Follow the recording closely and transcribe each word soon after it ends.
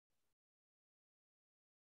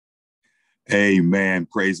Amen.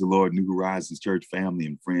 Praise the Lord, New Horizons Church family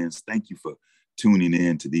and friends. Thank you for tuning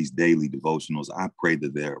in to these daily devotionals. I pray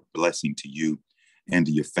that they're a blessing to you and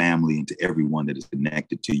to your family and to everyone that is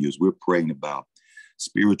connected to you as we're praying about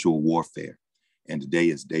spiritual warfare. And today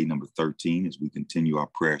is day number 13 as we continue our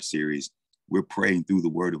prayer series. We're praying through the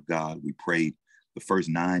word of God. We prayed the first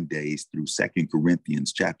 9 days through 2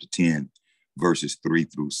 Corinthians chapter 10, verses 3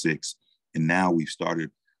 through 6. And now we've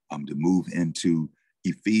started to move into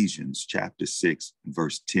Ephesians chapter 6,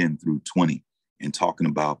 verse 10 through 20, and talking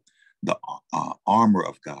about the armor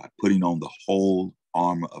of God, putting on the whole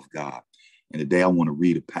armor of God. And today I want to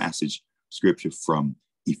read a passage scripture from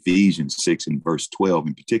Ephesians 6 and verse 12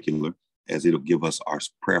 in particular, as it'll give us our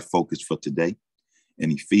prayer focus for today.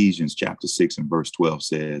 And Ephesians chapter 6 and verse 12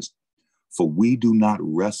 says, "For we do not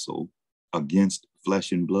wrestle against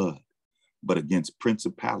flesh and blood, but against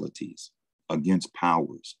principalities, against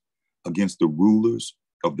powers, against the rulers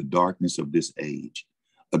of the darkness of this age,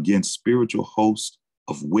 against spiritual hosts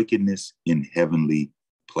of wickedness in heavenly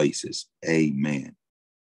places." Amen.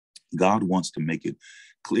 God wants to make it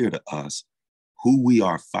clear to us who we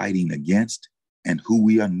are fighting against and who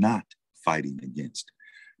we are not fighting against.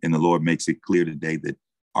 And the Lord makes it clear today that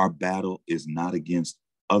our battle is not against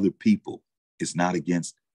other people. It's not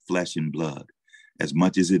against flesh and blood. As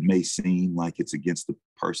much as it may seem like it's against the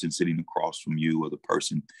person sitting across from you or the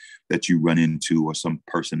person that you run into or some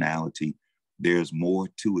personality, there's more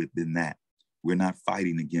to it than that. We're not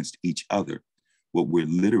fighting against each other. What we're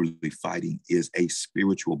literally fighting is a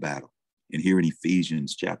spiritual battle. And here in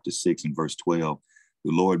Ephesians chapter 6 and verse 12,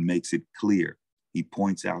 the Lord makes it clear. He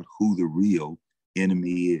points out who the real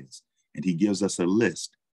enemy is. And he gives us a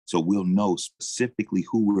list so we'll know specifically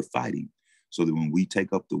who we're fighting, so that when we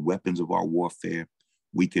take up the weapons of our warfare,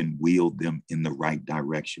 we can wield them in the right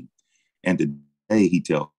direction. And today he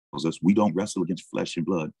tells us we don't wrestle against flesh and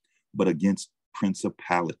blood, but against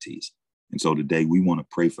principalities. And so today we want to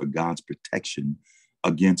pray for God's protection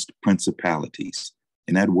against principalities.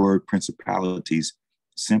 And that word principalities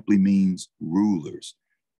simply means rulers,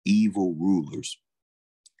 evil rulers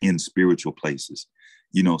in spiritual places.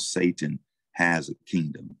 You know, Satan has a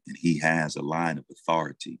kingdom and he has a line of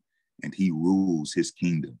authority, and he rules his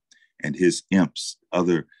kingdom, and his imps,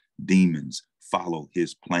 other demons, follow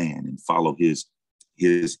his plan and follow his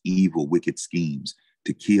evil, wicked schemes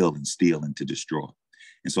to kill and steal and to destroy.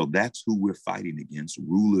 And so that's who we're fighting against,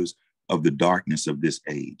 rulers of the darkness of this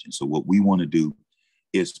age. And so what we want to do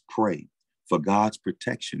is pray for God's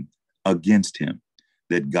protection against him,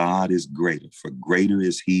 that God is greater, for greater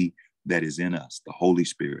is he that is in us, the Holy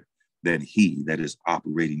Spirit, than he that is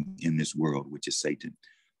operating in this world, which is Satan.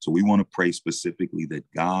 So we want to pray specifically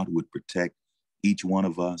that God would protect each one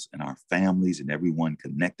of us and our families and everyone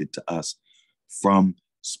connected to us from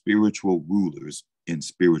spiritual rulers in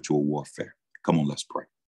spiritual warfare. Come on, let's pray.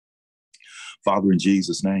 Father, in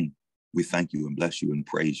Jesus' name, we thank you and bless you and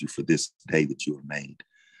praise you for this day that you have made.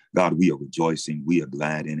 God, we are rejoicing. We are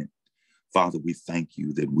glad in it. Father, we thank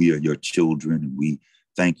you that we are your children, and we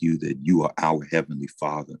thank you that you are our heavenly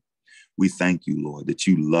Father. We thank you, Lord, that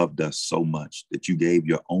you loved us so much that you gave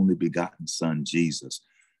your only begotten son, Jesus,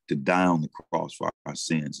 to die on the cross for our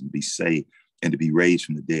sins and be saved and to be raised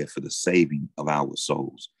from the dead for the saving of our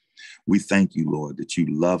souls. We thank you, Lord, that you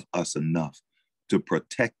love us enough to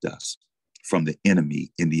protect us from the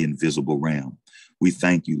enemy in the invisible realm. We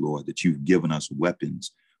thank you, Lord, that you've given us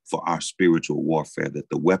weapons for our spiritual warfare, that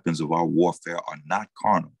the weapons of our warfare are not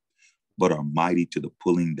carnal, but are mighty to the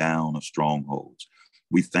pulling down of strongholds.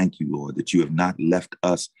 We thank you, Lord, that you have not left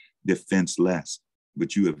us defenseless,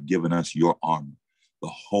 but you have given us your armor, the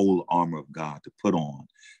whole armor of God to put on,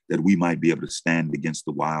 that we might be able to stand against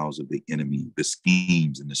the wiles of the enemy, the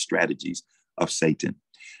schemes and the strategies of Satan.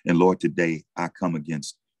 And Lord, today I come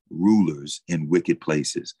against rulers in wicked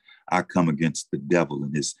places. I come against the devil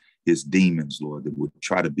and his demons, Lord, that would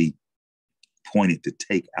try to be pointed to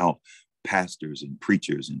take out pastors and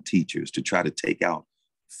preachers and teachers, to try to take out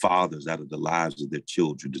fathers out of the lives of their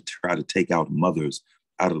children, to try to take out mothers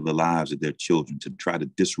out of the lives of their children, to try to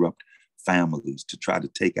disrupt families, to try to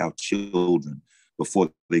take out children before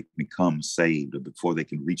they become saved or before they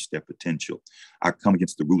can reach their potential. I come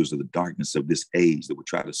against the rulers of the darkness of this age that would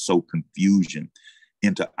try to sow confusion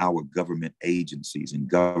into our government agencies and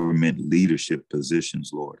government leadership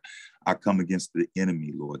positions, Lord. I come against the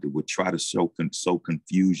enemy, Lord, that would try to sow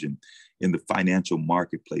confusion in the financial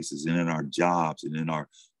marketplaces and in our jobs and in our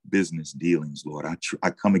business dealings, Lord. I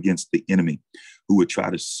come against the enemy who would try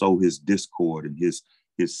to sow his discord and his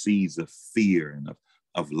seeds of fear and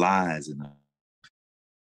of lies and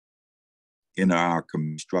in our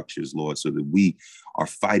structures, Lord, so that we are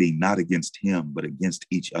fighting not against him, but against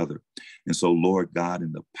each other. And so, Lord God,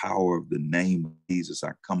 in the power of the name of Jesus,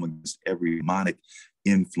 I come against every demonic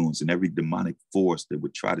influence and every demonic force that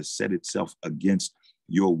would try to set itself against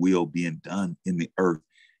your will being done in the earth,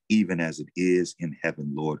 even as it is in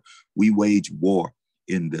heaven, Lord. We wage war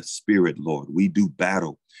in the spirit, Lord. We do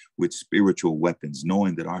battle with spiritual weapons,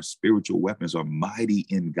 knowing that our spiritual weapons are mighty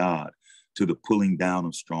in God to the pulling down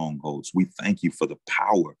of strongholds. We thank you for the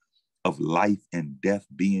power of life and death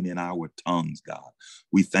being in our tongues, God.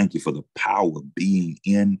 We thank you for the power being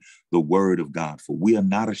in the word of God, for we are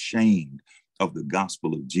not ashamed of the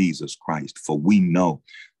gospel of Jesus Christ, for we know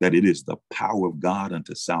that it is the power of God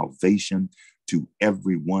unto salvation to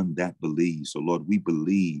everyone that believes. So, Lord, we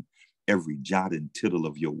believe every jot and tittle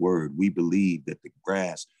of your word. We believe that the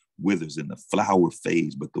grass withers and the flower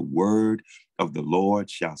fades, but the word of the Lord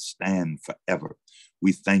shall stand forever.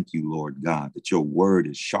 We thank you, Lord God, that your word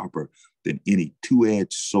is sharper than any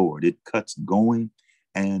two-edged sword. It cuts going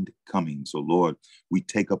and coming. So, Lord, we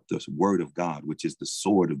take up this word of God, which is the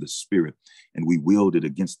sword of the Spirit, and we wield it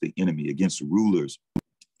against the enemy, against rulers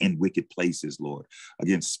in wicked places, Lord,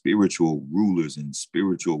 against spiritual rulers and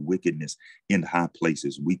spiritual wickedness in high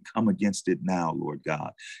places. We come against it now, Lord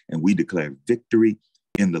God, and we declare victory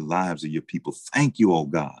in the lives of your people. Thank you, oh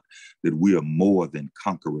God, that we are more than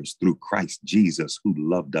conquerors through Christ Jesus who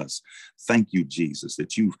loved us. Thank you, Jesus,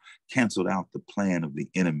 that you've canceled out the plan of the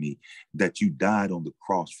enemy, that you died on the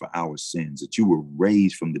cross for our sins, that you were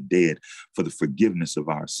raised from the dead for the forgiveness of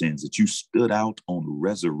our sins, that you stood out on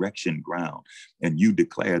resurrection ground, and you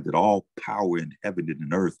declared that all power in heaven and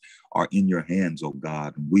in earth are in your hands, oh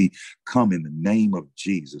God. And we come in the name of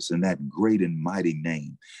Jesus, in that great and mighty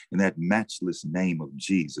name, in that matchless name of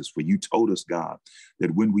Jesus. For you told us, God,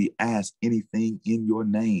 that when we ask anything in your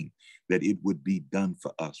name, that it would be done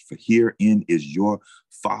for us. For herein is your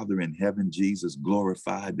Father in heaven, Jesus,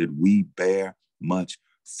 glorified, that we bear much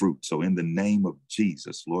fruit. So in the name of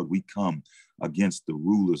Jesus, Lord, we come against the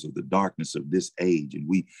rulers of the darkness of this age, and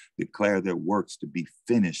we declare their works to be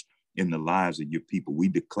finished in the lives of your people. We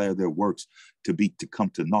declare their works to come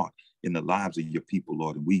to naught in the lives of your people,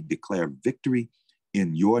 Lord. And we declare victory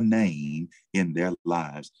in your name in their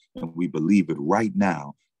lives. And we believe it right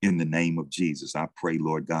now in the name of Jesus. I pray,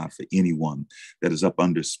 Lord God, for anyone that is up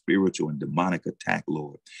under spiritual and demonic attack,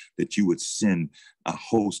 Lord, that you would send a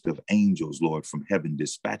host of angels, Lord, from heaven.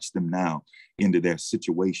 Dispatch them now into their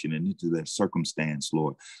situation and into their circumstance,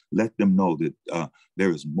 Lord. Let them know that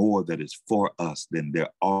there is more that is for us than there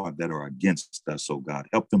are that are against us, oh God.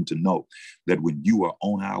 Help them to know that when you are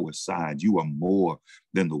on our side, you are more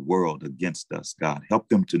than the world against us, God. Help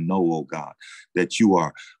them to know, oh God, that you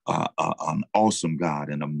are an awesome God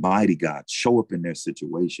and a mighty God. Show up in their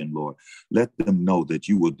situation, Lord. Let them know that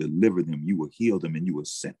you will deliver them, you will heal them, and you will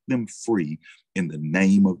set them free in the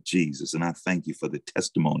name of Jesus. And I thank you for the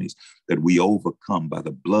testimonies that we overcome by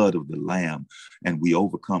the blood of the Lamb, and we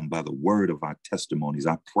overcome by the word of our testimonies.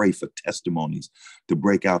 I pray for testimonies to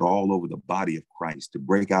break out all over the body of Christ, to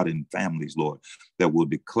break out in families, Lord, that will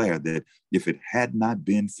declare that if it had not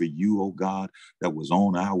been for you, oh God, that was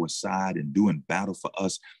on our side and doing battle for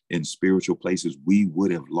us in spiritual places, we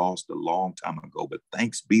would have lost a long time ago. But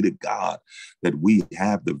thanks be to God that we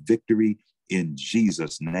have the victory. In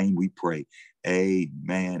Jesus' name we pray.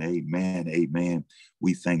 Amen, amen, amen.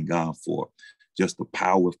 We thank God for just the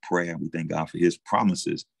power of prayer. We thank God for his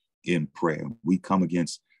promises in prayer. We come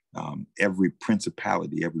against every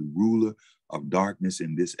principality, every ruler of darkness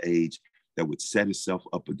in this age that would set itself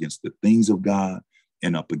up against the things of God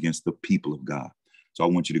and up against the people of God. So I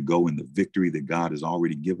want you to go in the victory that God has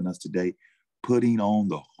already given us today, putting on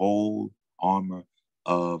the whole armor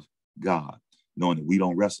of God, knowing that we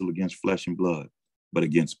don't wrestle against flesh and blood, but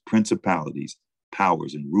against principalities,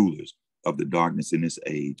 powers, and rulers of the darkness in this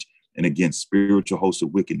age, and against spiritual hosts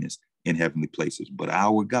of wickedness in heavenly places. But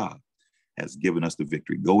our God has given us the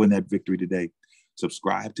victory. Go in that victory today.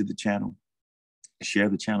 Subscribe to the channel. Share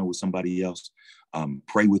the channel with somebody else.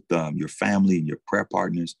 Pray with your family and your prayer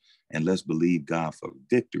partners, and let's believe God for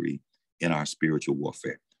victory in our spiritual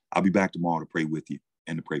warfare. I'll be back tomorrow to pray with you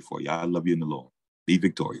and to pray for you. I love you in the Lord. Be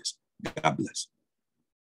victorious. God bless.